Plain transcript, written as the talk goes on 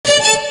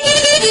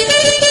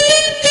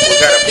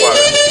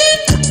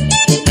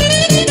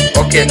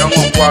Okay, no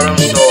more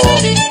problems. So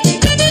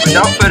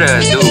without further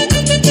ado,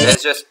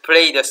 let's just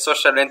play the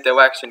social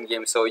interaction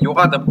game. So you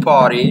are the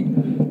party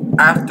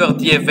after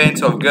the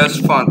events of Girls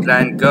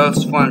Frontline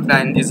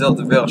Desert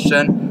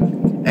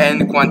version,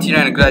 and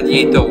Quantillian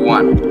Gladiator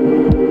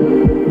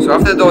 1. So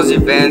after those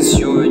events,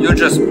 you're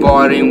just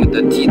partying with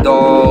the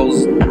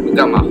T-Dolls. We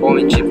got my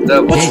homie chipped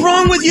up. What's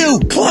wrong with you,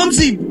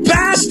 clumsy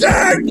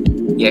bastard?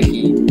 Yeah,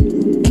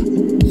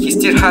 he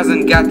still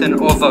hasn't gotten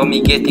over me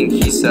getting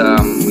his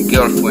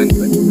girlfriend,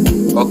 but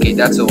okay,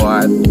 that's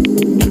alright.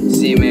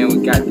 See, man,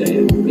 we got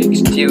the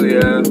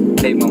exterior.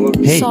 Hey, mama.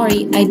 Hey.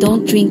 Sorry, I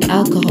don't drink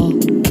alcohol.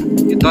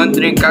 You don't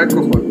drink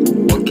alcohol?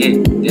 Okay,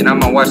 then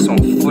I'ma watch some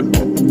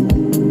football.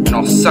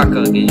 No,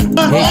 soccer game.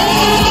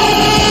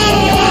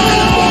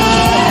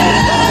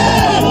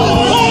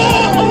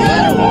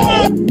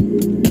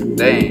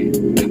 Dang,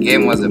 the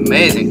game was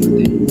amazing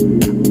today.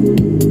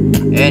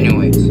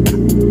 Anyways.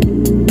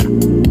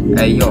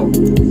 Hey, yo.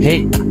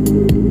 Hey.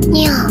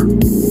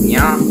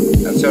 Yeah,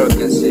 that's all I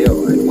can say.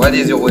 Alright. What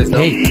is your wisdom?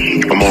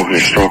 Hey. I'm over here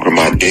stroking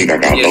my dick. I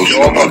got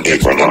lotion on my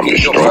dick right now. I'm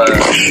just stroking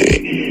my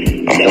shit.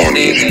 I'm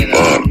horny as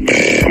fuck,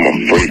 man. I'm a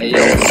freak, Hey, man.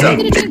 yo, what's Let's up?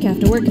 go get a drink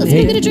after work. Let's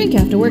go get a drink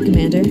after work,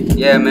 Commander.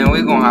 Yeah, man,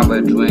 we gonna have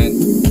a drink.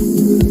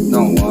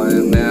 Don't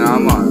worry, man.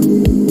 I'm on.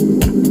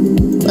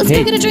 Let's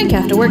go get a drink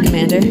after work,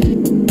 Commander.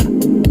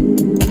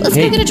 Let's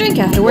go get a drink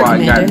after work, Well,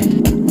 I got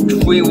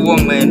Commander. 3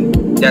 women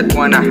that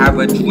wanna have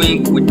a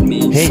drink with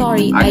me.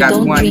 Sorry, I I got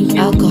don't one drink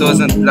here who alcohol.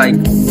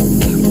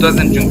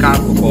 doesn't drink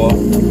alcohol,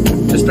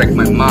 just like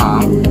my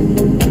mom.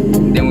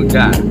 Then we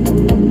got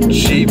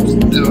Chips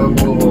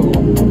Double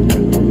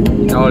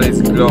in all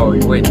its glory.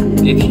 Wait,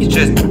 did he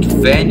just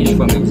vanish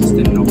from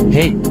existence? No.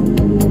 Hey.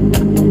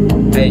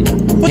 Hey.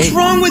 What's Hey.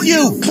 wrong with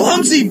you,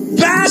 clumsy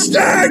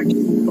bastard?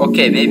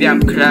 Okay, maybe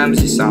I'm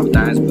clumsy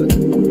sometimes, but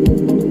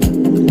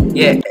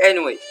yeah.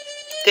 Anyway,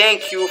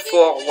 thank you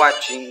for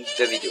watching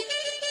the video.